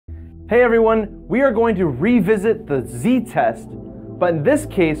Hey everyone, we are going to revisit the z-test, but in this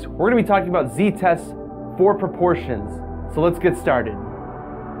case, we're going to be talking about z-tests for proportions. So let's get started.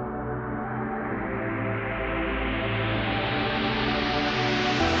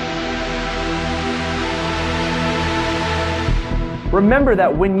 Remember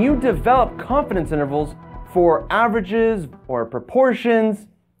that when you develop confidence intervals for averages or proportions,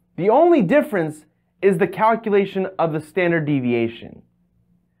 the only difference is the calculation of the standard deviation.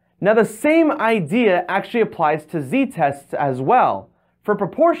 Now the same idea actually applies to z-tests as well. For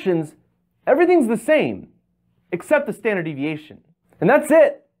proportions, everything's the same, except the standard deviation. And that's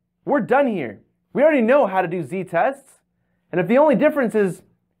it. We're done here. We already know how to do z-tests. And if the only difference is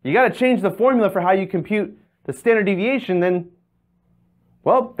you got to change the formula for how you compute the standard deviation, then,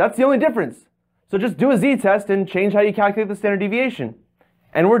 well, that's the only difference. So just do a z-test and change how you calculate the standard deviation.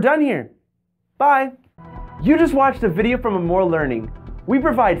 And we're done here. Bye. You just watched a video from Amore Learning. We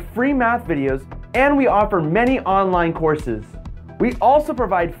provide free math videos and we offer many online courses. We also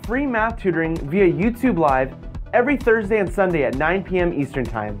provide free math tutoring via YouTube Live every Thursday and Sunday at 9 p.m. Eastern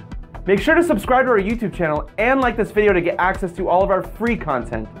Time. Make sure to subscribe to our YouTube channel and like this video to get access to all of our free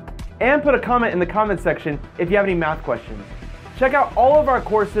content. And put a comment in the comment section if you have any math questions. Check out all of our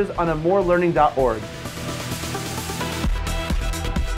courses on amorelearning.org.